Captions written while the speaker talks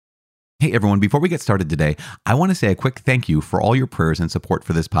Hey everyone, before we get started today, I want to say a quick thank you for all your prayers and support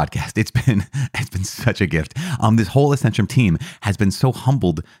for this podcast. It's been such a gift. This whole Ascension team has been so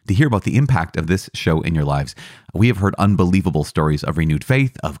humbled to hear about the impact of this show in your lives. We have heard unbelievable stories of renewed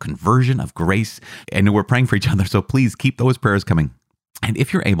faith, of conversion, of grace, and we're praying for each other. So please keep those prayers coming. And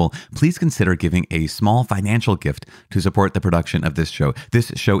if you're able, please consider giving a small financial gift to support the production of this show.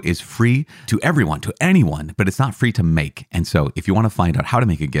 This show is free to everyone, to anyone, but it's not free to make. And so if you want to find out how to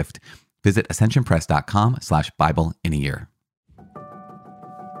make a gift, visit ascensionpress.com/Bible in a year.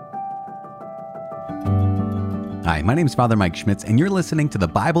 Hi, my name is Father Mike Schmitz, and you're listening to the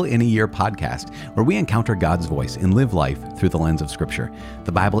Bible in a Year podcast, where we encounter God's voice and live life through the lens of Scripture.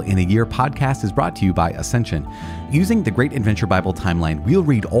 The Bible in a Year podcast is brought to you by Ascension. Using the Great Adventure Bible timeline, we'll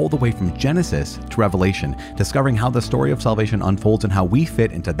read all the way from Genesis to Revelation, discovering how the story of salvation unfolds and how we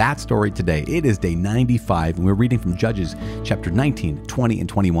fit into that story today. It is day 95, and we're reading from Judges chapter 19, 20, and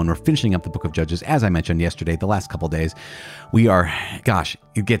 21. We're finishing up the book of Judges, as I mentioned yesterday, the last couple days.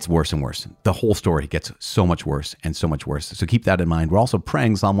 It gets worse and worse. The whole story gets so much worse and so much worse. So keep that in mind. We're also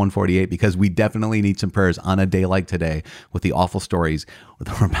praying Psalm 148 because we definitely need some prayers on a day like today with the awful stories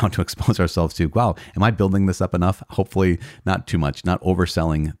that we're about to expose ourselves to. Wow, am I building this up enough? Hopefully not too much, not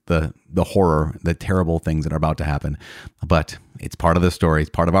overselling the horror, the terrible things that are about to happen. But it's part of the story. It's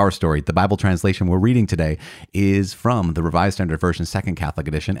part of our story. The Bible translation we're reading today is from the Revised Standard Version, Second Catholic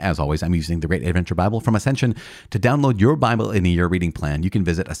Edition. As always, I'm using the Great Adventure Bible from Ascension. To download your Bible in a Year reading plan, you can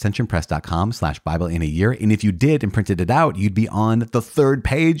visit ascensionpress.com/Bible in a year. And if you did and printed it out, you'd be on the third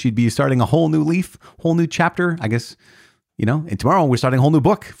page. You'd be starting a whole new leaf, whole new chapter, I guess. And tomorrow we're starting a whole new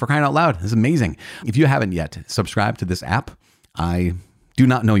book, for crying out loud. This is amazing. If you haven't yet subscribed to this app, I do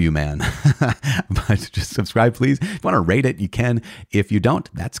not know you, man, but just subscribe, please. If you want to rate it, you can. If you don't,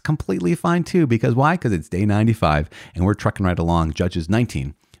 that's completely fine too. Because why? Because it's day 95 and we're trucking right along. Judges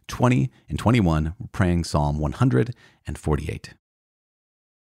 19, 20, and 21. We're praying Psalm 148.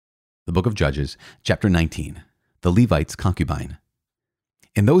 The book of Judges, chapter 19, the Levite's concubine.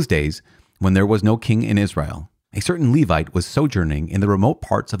 In those days, when there was no king in Israel, a certain Levite was sojourning in the remote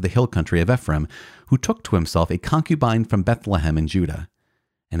parts of the hill country of Ephraim, who took to himself a concubine from Bethlehem in Judah.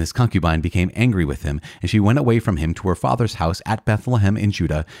 And his concubine became angry with him, and she went away from him to her father's house at Bethlehem in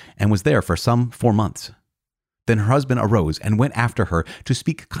Judah, and was there for some 4 months. Then her husband arose and went after her to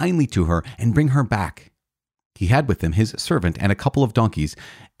speak kindly to her and bring her back. He had with him his servant and a couple of donkeys,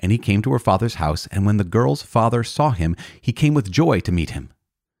 and he came to her father's house, and when the girl's father saw him, he came with joy to meet him.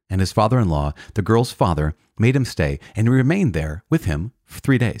 And his father-in-law, the girl's father, made him stay, and he remained there with him for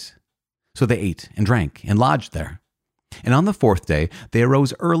 3 days. So they ate and drank and lodged there. And on the 4th day they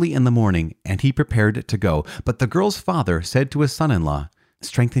arose early in the morning, and he prepared to go. But the girl's father said to his son-in-law,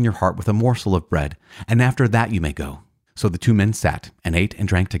 "Strengthen your heart with a morsel of bread, and after that you may go." So the 2 men sat and ate and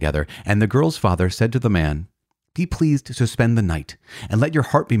drank together. And the girl's father said to the man, "Be pleased to spend the night, and let your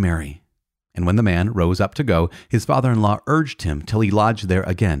heart be merry." And when the man rose up to go, his father-in-law urged him till he lodged there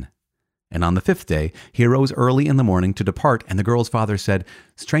again. And on the 5th day he arose early in the morning to depart, and the girl's father said,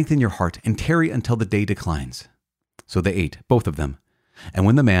 "Strengthen your heart, and tarry until the day declines." So they ate, both of them. And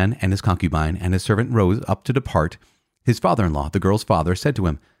when the man and his concubine and his servant rose up to depart, his father-in-law, the girl's father, said to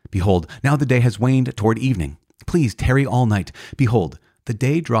him, "Behold, now the day has waned toward evening. Please tarry all night. Behold, the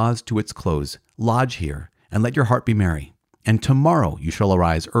day draws to its close. Lodge here, and let your heart be merry. And tomorrow you shall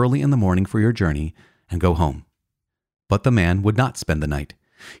arise early in the morning for your journey, and go home." But the man would not spend the night.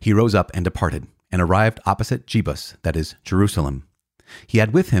 He rose up and departed, and arrived opposite Jebus, that is, Jerusalem. He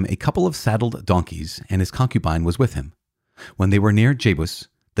had with him a couple of saddled donkeys, and his concubine was with him. When they were near Jebus,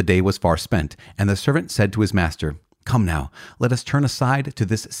 the day was far spent, and the servant said to his master, "Come now, let us turn aside to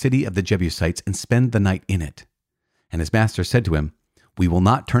this city of the Jebusites, and spend the night in it." And his master said to him, "We will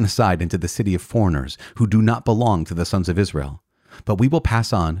not turn aside into the city of foreigners, who do not belong to the sons of Israel, but we will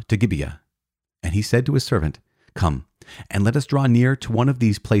pass on to Gibeah." And he said to his servant, "Come, and let us draw near to one of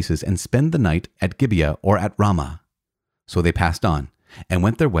these places, and spend the night at Gibeah or at Ramah." So they passed on, and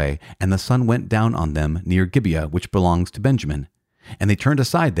went their way, and the sun went down on them near Gibeah, which belongs to Benjamin. And they turned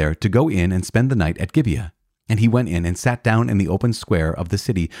aside there to go in and spend the night at Gibeah. And he went in and sat down in the open square of the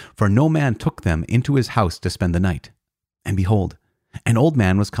city, for no man took them into his house to spend the night. And behold, an old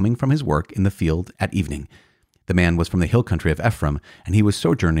man was coming from his work in the field at evening. The man was from the hill country of Ephraim, and he was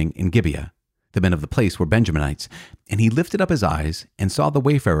sojourning in Gibeah. The men of the place were Benjaminites. And he lifted up his eyes and saw the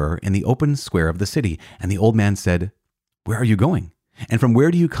wayfarer in the open square of the city. And the old man said, "Where are you going? And from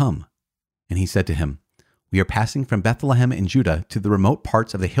where do you come?" And he said to him, "We are passing from Bethlehem in Judah to the remote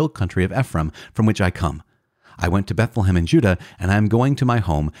parts of the hill country of Ephraim, from which I come. I went to Bethlehem in Judah, and I am going to my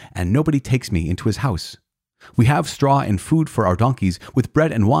home, and nobody takes me into his house." We have straw and food for our donkeys, with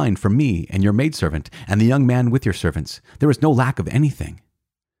bread and wine for me and your maidservant, and the young man with your servants. There is no lack of anything."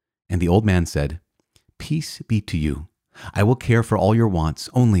 And the old man said, "Peace be to you. I will care for all your wants,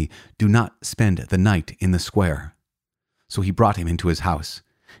 only do not spend the night in the square." So he brought him into his house,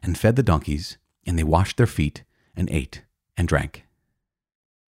 and fed the donkeys, and they washed their feet, and ate and drank.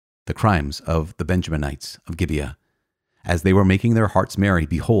 The crimes of the Benjaminites of Gibeah. As they were making their hearts merry,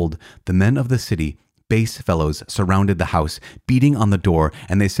 behold, the men of the city, base fellows, surrounded the house, beating on the door,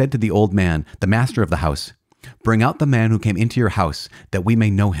 and they said to the old man, the master of the house, "Bring out the man who came into your house, that we may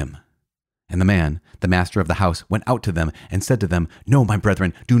know him." And the man, the master of the house, went out to them and said to them, "No, my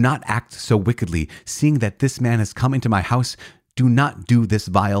brethren, do not act so wickedly. Seeing that this man has come into my house, do not do this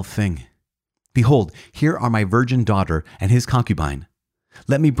vile thing. Behold, here are my virgin daughter and his concubine.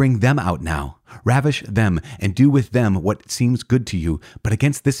 Let me bring them out now. Ravish them and do with them what seems good to you. But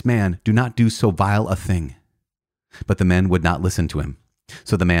against this man, do not do so vile a thing." But the men would not listen to him.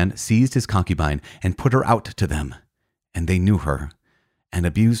 So the man seized his concubine and put her out to them. And they knew her and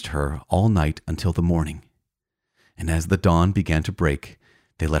abused her all night until the morning. And as the dawn began to break,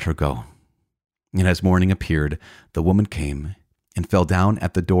 they let her go. And as morning appeared, the woman came and fell down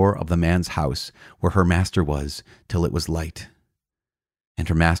at the door of the man's house where her master was till it was light. And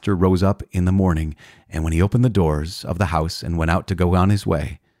her master rose up in the morning, and when he opened the doors of the house and went out to go on his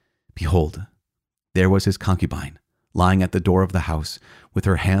way, behold, there was his concubine lying at the door of the house with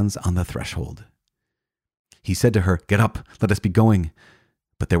her hands on the threshold. He said to her, "Get up, let us be going."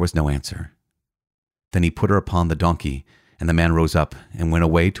 But there was no answer. Then he put her upon the donkey, and the man rose up and went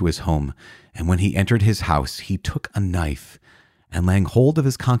away to his home. And when he entered his house, he took a knife, and laying hold of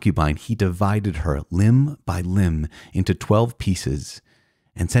his concubine, he divided her limb by limb into 12 pieces,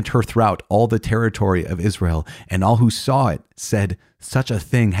 and sent her throughout all the territory of Israel. And all who saw it said, "Such a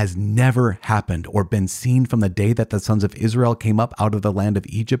thing has never happened or been seen from the day that the sons of Israel came up out of the land of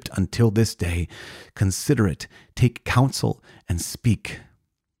Egypt until this day. Consider it, take counsel, and speak."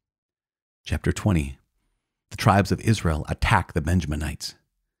 Chapter 20. The tribes of Israel attack the Benjaminites.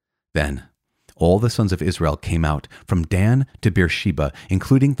 Then all the sons of Israel came out from Dan to Beersheba,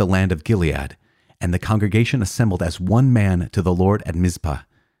 including the land of Gilead. And the congregation assembled as one man to the Lord at Mizpah.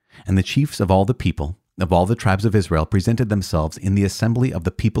 And the chiefs of all the people, of all the tribes of Israel, presented themselves in the assembly of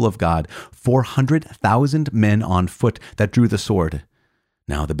the people of God, 400,000 men on foot that drew the sword.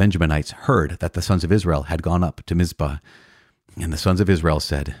 Now the Benjaminites heard that the sons of Israel had gone up to Mizpah. And the sons of Israel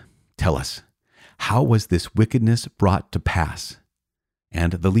said, "Tell us, how was this wickedness brought to pass?"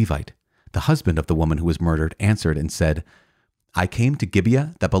 And the Levite, the husband of the woman who was murdered, answered and said, "I came to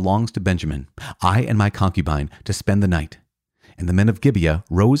Gibeah that belongs to Benjamin, I and my concubine, to spend the night. And the men of Gibeah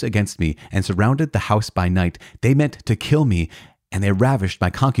rose against me and surrounded the house by night. They meant to kill me, and they ravished my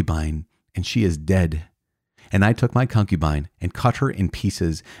concubine, and she is dead. And I took my concubine and cut her in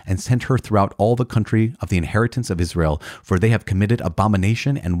pieces and sent her throughout all the country of the inheritance of Israel, for they have committed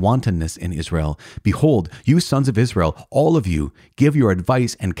abomination and wantonness in Israel. Behold, you sons of Israel, all of you, give your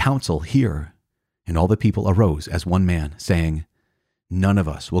advice and counsel here." And all the people arose as one man, saying, "None of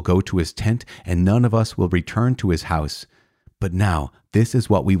us will go to his tent, and none of us will return to his house. But now this is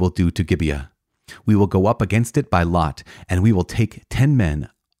what we will do to Gibeah. We will go up against it by lot, and we will take 10 men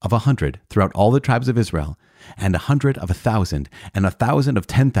of 100 throughout all the tribes of Israel, and 100 of 1,000, and 1,000 of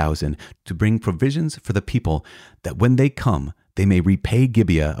 10,000, to bring provisions for the people, that when they come, they may repay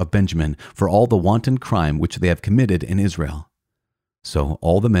Gibeah of Benjamin for all the wanton crime which they have committed in Israel." So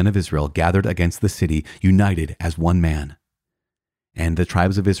all the men of Israel gathered against the city, united as one man. And the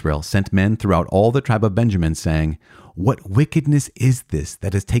tribes of Israel sent men throughout all the tribe of Benjamin, saying, "What wickedness is this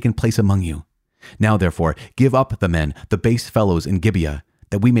that has taken place among you? Now therefore give up the men, the base fellows in Gibeah,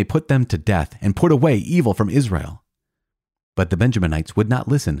 that we may put them to death and put away evil from Israel." But the Benjaminites would not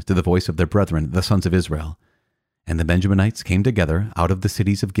listen to the voice of their brethren, the sons of Israel. And the Benjaminites came together out of the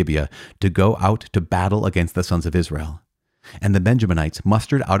cities of Gibeah to go out to battle against the sons of Israel. And the Benjaminites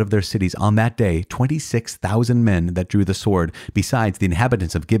mustered out of their cities on that day 26,000 men that drew the sword, besides the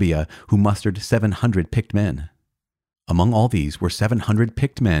inhabitants of Gibeah, who mustered 700 picked men. Among all these were 700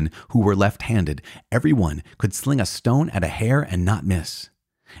 picked men who were left-handed. Every one could sling a stone at a hair and not miss.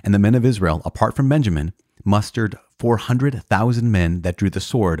 And the men of Israel, apart from Benjamin, mustered 400,000 men that drew the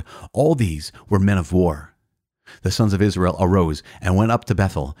sword. All these were men of war. The sons of Israel arose and went up to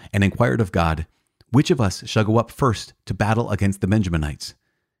Bethel and inquired of God, "Which of us shall go up first to battle against the Benjaminites?"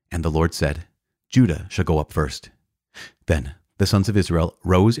 And the Lord said, "Judah shall go up first." Then the sons of Israel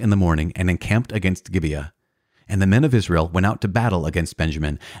rose in the morning and encamped against Gibeah. And the men of Israel went out to battle against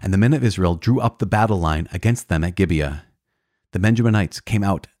Benjamin, and the men of Israel drew up the battle line against them at Gibeah. the Benjaminites came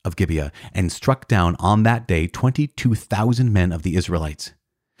out of Gibeah and struck down on that day 22,000 men of the Israelites.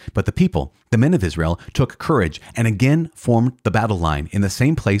 But the people, the men of Israel, took courage and again formed the battle line in the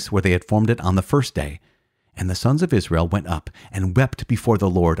same place where they had formed it on the first day. And the sons of Israel went up and wept before the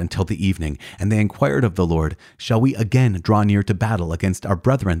Lord until the evening, and they inquired of the Lord, "Shall we again draw near to battle against our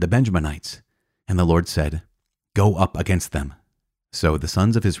brethren the Benjaminites?" And the Lord said, "Go up against them." So the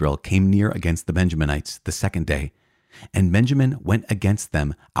sons of Israel came near against the Benjaminites the second day. And Benjamin went against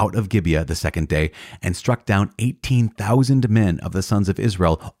them out of Gibeah the second day, and struck down 18,000 men of the sons of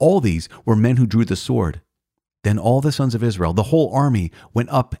Israel. All these were men who drew the sword. Then all the sons of Israel, the whole army, went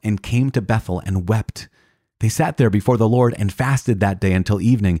up and came to Bethel and wept. They sat there before the Lord and fasted that day until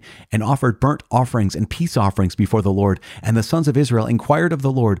evening, and offered burnt offerings and peace offerings before the Lord. And the sons of Israel inquired of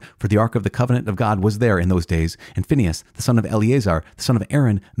the Lord, for the ark of the covenant of God was there in those days. And Phinehas, the son of Eleazar, the son of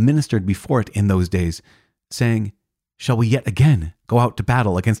Aaron, ministered before it in those days, saying, "Shall we yet again go out to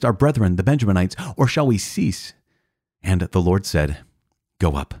battle against our brethren, the Benjaminites, or shall we cease?" And the Lord said,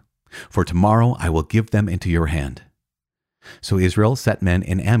 "Go up, for tomorrow I will give them into your hand." So Israel set men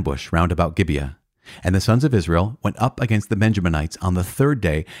in ambush round about Gibeah. And the sons of Israel went up against the Benjaminites on the third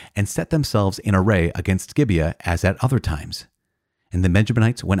day, and set themselves in array against Gibeah as at other times. And the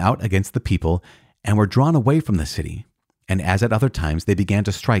Benjaminites went out against the people, and were drawn away from the city. And as at other times, they began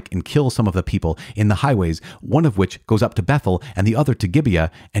to strike and kill some of the people in the highways, one of which goes up to Bethel, and the other to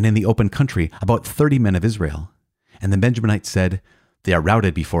Gibeah, and in the open country, about 30 men of Israel. And the Benjaminites said, "They are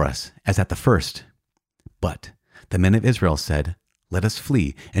routed before us, as at the first." But the men of Israel said, "Let us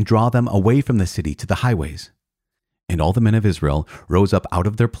flee, and draw them away from the city to the highways." And all the men of Israel rose up out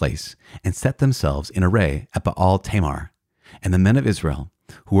of their place, and set themselves in array at Baal Tamar. And the men of Israel,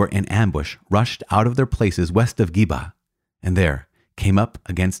 who were in ambush, rushed out of their places west of Geba. And there came up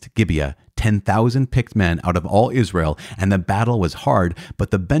against Gibeah 10,000 picked men out of all Israel, and the battle was hard,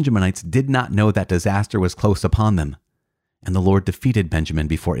 but the Benjaminites did not know that disaster was close upon them. And the Lord defeated Benjamin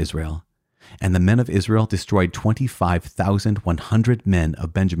before Israel. And the men of Israel destroyed 25,100 men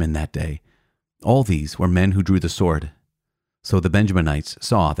of Benjamin that day. All these were men who drew the sword. So the Benjaminites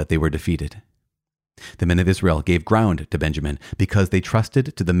saw that they were defeated. The men of Israel gave ground to Benjamin, because they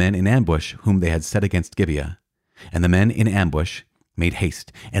trusted to the men in ambush whom they had set against Gibeah. And the men in ambush made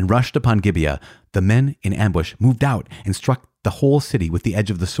haste, and rushed upon Gibeah. The men in ambush moved out, and struck the whole city with the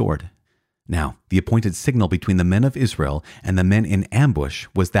edge of the sword. Now the appointed signal between the men of Israel and the men in ambush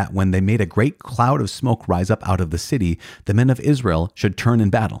was that when they made a great cloud of smoke rise up out of the city, the men of Israel should turn in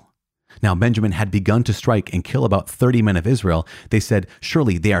battle. Now Benjamin had begun to strike and kill about 30 men of Israel. They said,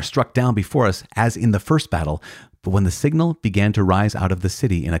 "Surely they are struck down before us, as in the first battle." But when the signal began to rise out of the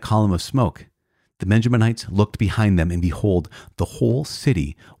city in a column of smoke, the Benjaminites looked behind them, and behold, the whole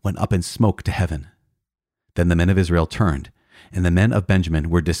city went up in smoke to heaven. Then the men of Israel turned, and the men of Benjamin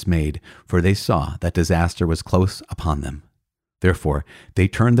were dismayed, for they saw that disaster was close upon them. Therefore they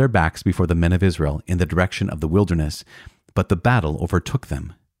turned their backs before the men of Israel in the direction of the wilderness, but the battle overtook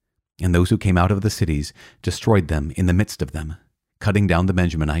them. And those who came out of the cities destroyed them in the midst of them. Cutting down the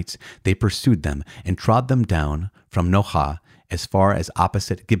Benjaminites, they pursued them, and trod them down from Nohah as far as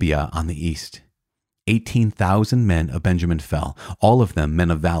opposite Gibeah on the east. 18,000 men of Benjamin fell, all of them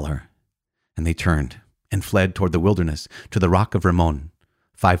men of valor. And they turned and fled toward the wilderness, to the rock of Rimmon.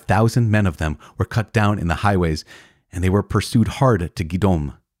 5,000 men of them were cut down in the highways, and they were pursued hard to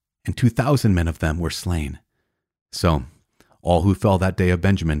Gidom, and 2,000 men of them were slain. So all who fell that day of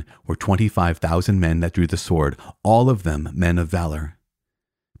Benjamin were 25,000 men that drew the sword, all of them men of valor.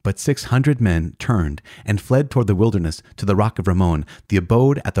 But 600 men turned and fled toward the wilderness, to the rock of Rimmon, the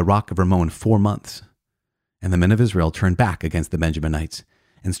abode at the rock of Rimmon 4 months. And the men of Israel turned back against the Benjaminites,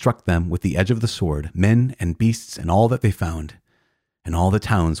 and struck them with the edge of the sword, men and beasts and all that they found. And all the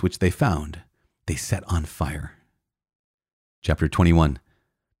towns which they found, they set on fire. Chapter 21.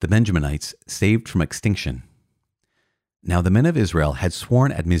 The Benjaminites saved from extinction. Now the men of Israel had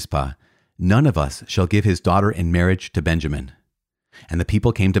sworn at Mizpah, "None of us shall give his daughter in marriage to Benjamin." And the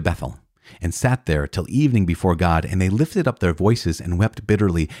people came to Bethel, and sat there till evening before God, and they lifted up their voices and wept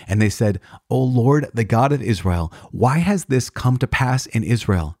bitterly. And they said, "O Lord, the God of Israel, why has this come to pass in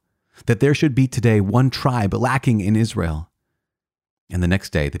Israel, that there should be today one tribe lacking in Israel?" And the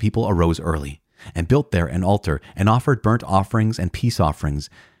next day the people arose early, and built there an altar, and offered burnt offerings and peace offerings.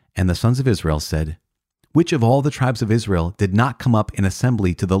 And the sons of Israel said, "Which of all the tribes of Israel did not come up in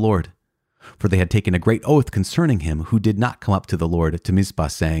assembly to the Lord?" For they had taken a great oath concerning him who did not come up to the Lord to Mizpah,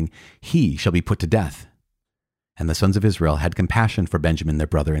 saying, "He shall be put to death." And the sons of Israel had compassion for Benjamin their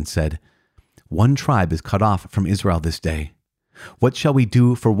brother, and said, "One tribe is cut off from Israel this day. What shall we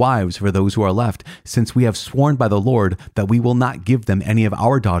do for wives for those who are left, since we have sworn by the Lord that we will not give them any of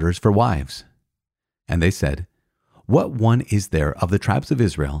our daughters for wives? And they said, What one is there of the tribes of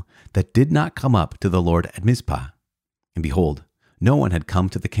Israel that did not come up to the Lord at Mizpah? And behold, no one had come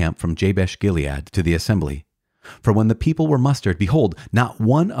to the camp from Jabesh Gilead to the assembly. For when the people were mustered, behold, not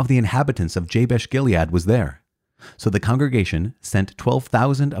one of the inhabitants of Jabesh Gilead was there. So the congregation sent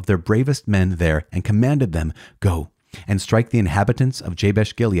 12,000 of their bravest men there and commanded them, Go and strike the inhabitants of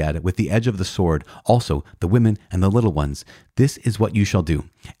Jabesh Gilead with the edge of the sword, also the women and the little ones. This is what you shall do.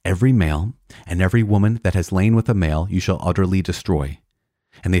 Every male and every woman that has lain with a male you shall utterly destroy.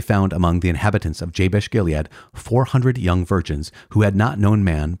 And they found among the inhabitants of Jabesh Gilead 400 young virgins who had not known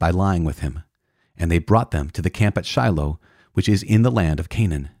man by lying with him. And they brought them to the camp at Shiloh, which is in the land of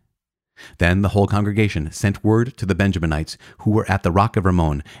Canaan. Then the whole congregation sent word to the Benjaminites who were at the rock of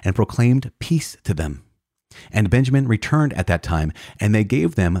Rimmon, and proclaimed peace to them. And Benjamin returned at that time, and they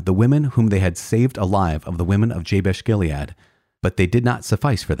gave them the women whom they had saved alive of the women of Jabesh Gilead. But they did not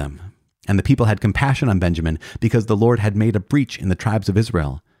suffice for them. And the people had compassion on Benjamin, because the Lord had made a breach in the tribes of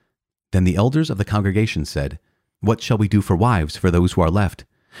Israel. Then the elders of the congregation said, What shall we do for wives for those who are left,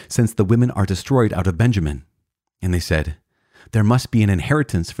 since the women are destroyed out of Benjamin? And they said, There must be an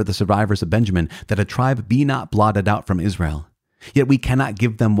inheritance for the survivors of Benjamin, that a tribe be not blotted out from Israel. Yet we cannot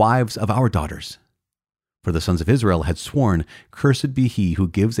give them wives of our daughters. For the sons of Israel had sworn, Cursed be he who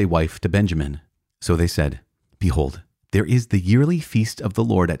gives a wife to Benjamin. So they said, Behold, there is the yearly feast of the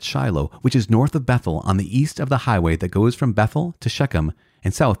Lord at Shiloh, which is north of Bethel, on the east of the highway that goes from Bethel to Shechem,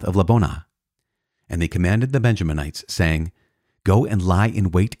 and south of Lebonah. And they commanded the Benjaminites, saying, Go and lie in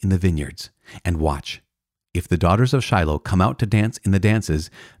wait in the vineyards, and watch. If the daughters of Shiloh come out to dance in the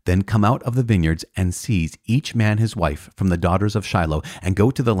dances, then come out of the vineyards and seize each man his wife from the daughters of Shiloh, and go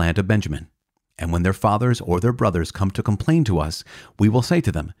to the land of Benjamin. And when their fathers or their brothers come to complain to us, we will say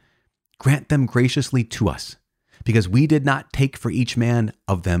to them, Grant them graciously to us, because we did not take for each man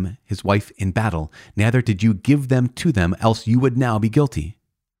of them his wife in battle, neither did you give them to them, else you would now be guilty.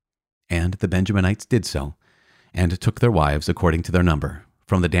 And the Benjaminites did so, and took their wives according to their number,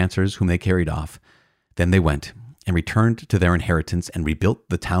 from the dancers whom they carried off. Then they went, and returned to their inheritance, and rebuilt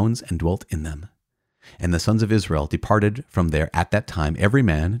the towns, and dwelt in them. And the sons of Israel departed from there at that time, every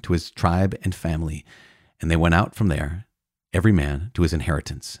man to his tribe and family. And they went out from there, every man to his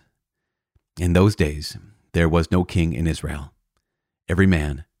inheritance. In those days there was no king in Israel. Every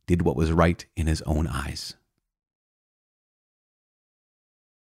man did what was right in his own eyes.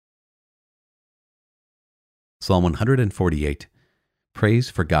 Psalm 148.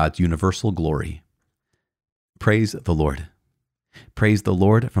 Praise for God's universal glory. Praise the Lord. Praise the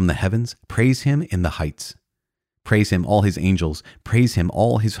Lord from the heavens. Praise him in the heights. Praise him, all his angels. Praise him,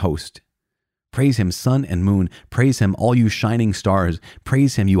 all his host. Praise him, sun and moon. Praise him, all you shining stars.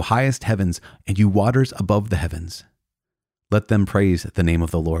 Praise him, you highest heavens, and you waters above the heavens. Let them praise the name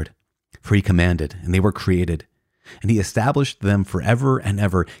of the Lord. For he commanded, and they were created. And he established them forever and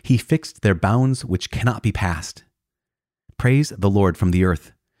ever. He fixed their bounds which cannot be passed. Praise the Lord from the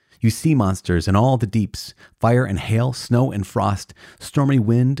earth. You sea monsters and all the deeps, fire and hail, snow and frost, stormy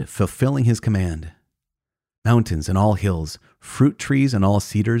wind fulfilling his command. Mountains and all hills, fruit trees and all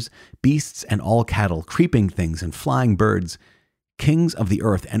cedars, beasts and all cattle, creeping things and flying birds, kings of the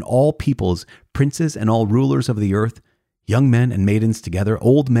earth and all peoples, princes and all rulers of the earth, young men and maidens together,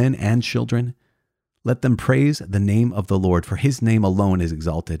 old men and children. Let them praise the name of the Lord, for his name alone is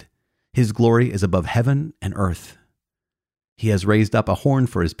exalted. His glory is above heaven and earth. He has raised up a horn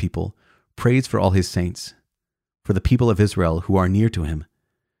for his people, praise for all his saints. For the people of Israel who are near to him,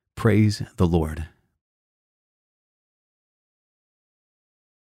 praise the Lord.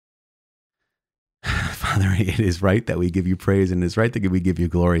 Father, it is right that we give you praise, and it is right that we give you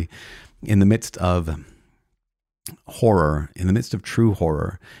glory in the midst of horror, in the midst of true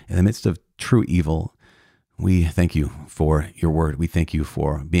horror, in the midst of true evil. We thank you for your word. We thank you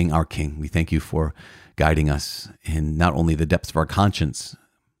for being our King. We thank you for guiding us in not only the depths of our conscience,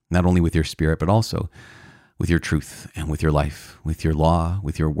 not only with your spirit, but also with your truth and with your life, with your law,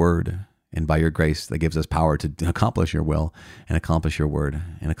 with your word, and by your grace that gives us power to accomplish your will and accomplish your word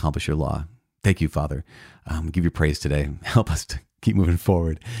and accomplish your law. Thank you, Father. Give you praise today. Help us to keep moving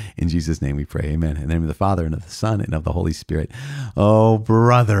forward. In Jesus' name we pray. Amen. In the name of the Father, and of the Son, and of the Holy Spirit. Oh,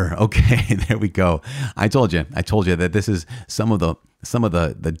 brother. Okay, there we go. I told you that this is some of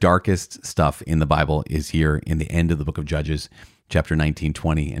the darkest stuff in the Bible is here in the end of the book of Judges, chapter 19,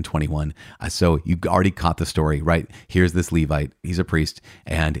 20, and 21. So you already caught the story, right? Here's this Levite. He's a priest,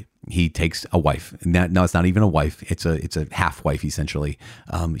 and he takes a wife. Now it's not even a wife; it's a half wife essentially.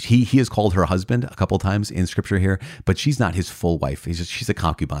 He has called her husband a couple times in scripture here, but she's not his full wife. She's a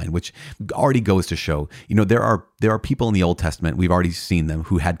concubine, which already goes to show, there are people in the Old Testament, we've already seen them,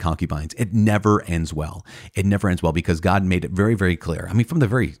 who had concubines. It never ends well. It never ends well because God made it very, very clear. I mean, from the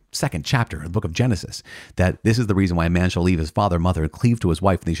very second chapter of the book of Genesis, that this is the reason why a man shall leave his father and mother and cleave to his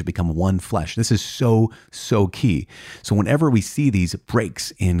wife, and they should become one flesh. This is so, so key. So whenever we see these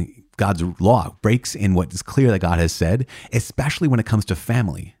breaks in God's law, breaks in what is clear that God has said, especially when it comes to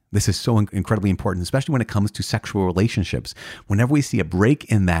family, this is so incredibly important, especially when it comes to sexual relationships. Whenever we see a break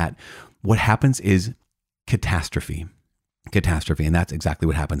in that, what happens is catastrophe. And that's exactly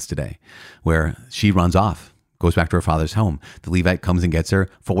what happens today, where she runs off, goes back to her father's home. The Levite comes and gets her.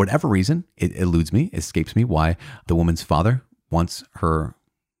 For whatever reason, it eludes me, escapes me, why the woman's father wants her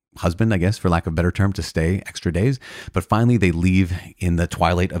husband, I guess, for lack of a better term, to stay extra days. But finally, they leave in the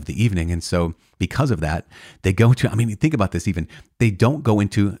twilight of the evening. And so because of that, they go to, think about this even, they don't go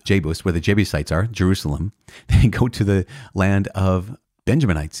into Jebus, where the Jebusites are, Jerusalem. They go to the land of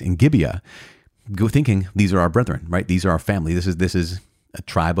Benjaminites in Gibeah, go thinking these are our brethren, right? These are our family. This is a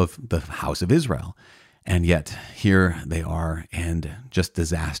tribe of the house of Israel. And yet here they are, and just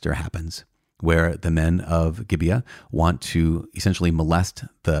disaster happens, where the men of Gibeah want to essentially molest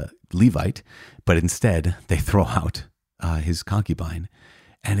the Levite, but instead they throw out his concubine.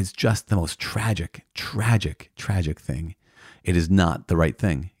 And it's just the most tragic thing. It is not the right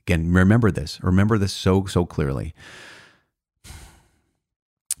thing. Again, remember this so clearly.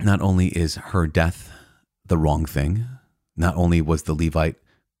 Not only is her death the wrong thing, not only was the Levite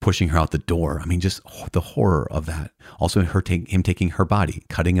pushing her out the door. Just the horror of that. Also, him taking her body,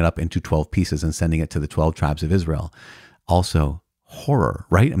 cutting it up into 12 pieces and sending it to the 12 tribes of Israel. Also, horror,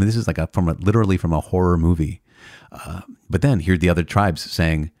 right? This is like literally from a horror movie. But then here are the other tribes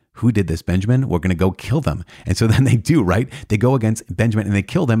saying, who did this, Benjamin? We're going to go kill them. And so then they do, right? They go against Benjamin and they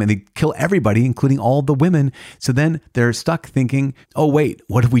kill them, and they kill everybody, including all the women. So then they're stuck thinking, oh, wait,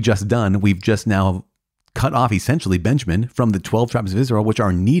 what have we just done? We've just now cut off essentially Benjamin from the 12 tribes of Israel, which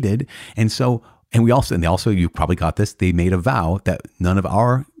are needed. And they also, you probably got this, they made a vow that none of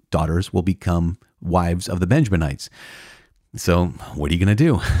our daughters will become wives of the Benjaminites. So what are you going to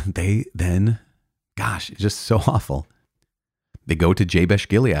do? They then, it's just so awful. They go to Jabesh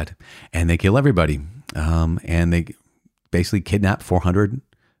Gilead and they kill everybody. And they basically kidnap 400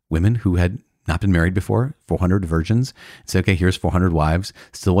 women who had not been married before, 400 virgins. Say, okay, here's 400 wives.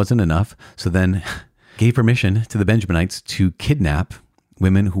 Still wasn't enough. So then gave permission to the Benjaminites to kidnap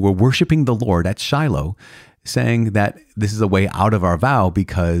women who were worshiping the Lord at Shiloh, saying that this is a way out of our vow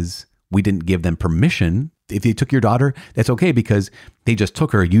because we didn't give them permission. If they took your daughter, that's okay because they just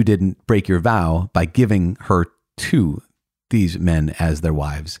took her. You didn't break your vow by giving her to these men as their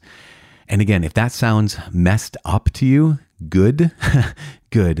wives. And again, if that sounds messed up to you, good,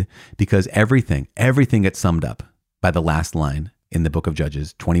 because everything gets summed up by the last line in the book of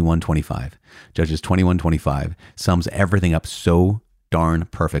Judges 21:25. Judges 21:25 sums everything up so darn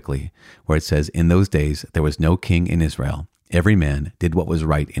perfectly, where it says, in those days, there was no king in Israel. Every man did what was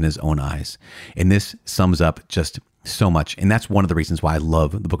right in his own eyes. And this sums up just so much. And that's one of the reasons why I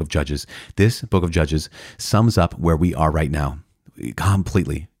love the book of Judges. This book of Judges sums up where we are right now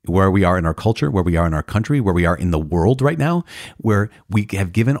completely. Where we are in our culture, where we are in our country, where we are in the world right now, where we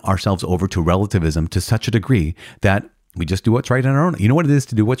have given ourselves over to relativism to such a degree that we just do what's right in our own. You know what it is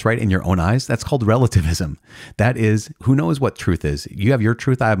to do what's right in your own eyes? That's called relativism. That is, who knows what truth is? You have your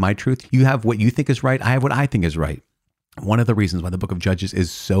truth, I have my truth. You have what you think is right, I have what I think is right. One of the reasons why the book of Judges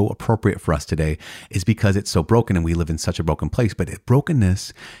is so appropriate for us today is because it's so broken and we live in such a broken place. But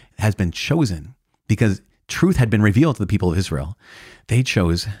brokenness has been chosen because truth had been revealed to the people of Israel. They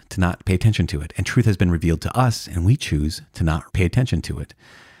chose to not pay attention to it. And truth has been revealed to us, and we choose to not pay attention to it.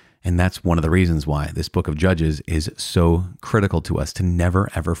 And that's one of the reasons why this book of Judges is so critical to us to never,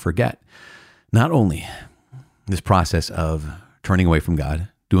 ever forget. Not only this process of turning away from God,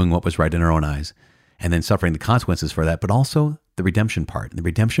 doing what was right in our own eyes, and then suffering the consequences for that, but also the redemption part. And the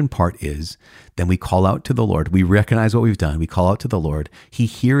redemption part is then we call out to the Lord. We recognize what we've done. We call out to the Lord. He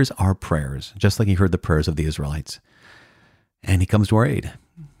hears our prayers, just like he heard the prayers of the Israelites. And he comes to our aid.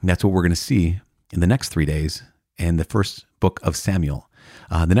 And that's what we're going to see in the next 3 days in the first book of Samuel.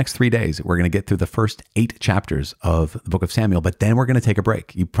 The next 3 days, we're going to get through the first 8 chapters of the book of Samuel, but then we're going to take a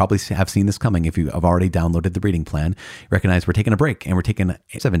break. You probably have seen this coming if you have already downloaded the reading plan. Recognize we're taking a break, and we're taking a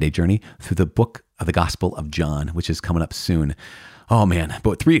 7-day journey through the book of the Gospel of John, which is coming up soon. Oh man,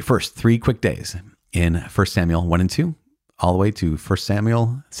 but 3 quick days in 1 Samuel 1 and 2. all the way to 1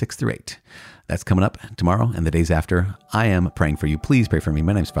 Samuel 6-8. That's coming up tomorrow and the days after. I am praying for you. Please pray for me.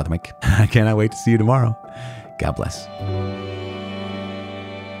 My name's Father Mike. I cannot wait to see you tomorrow. God bless.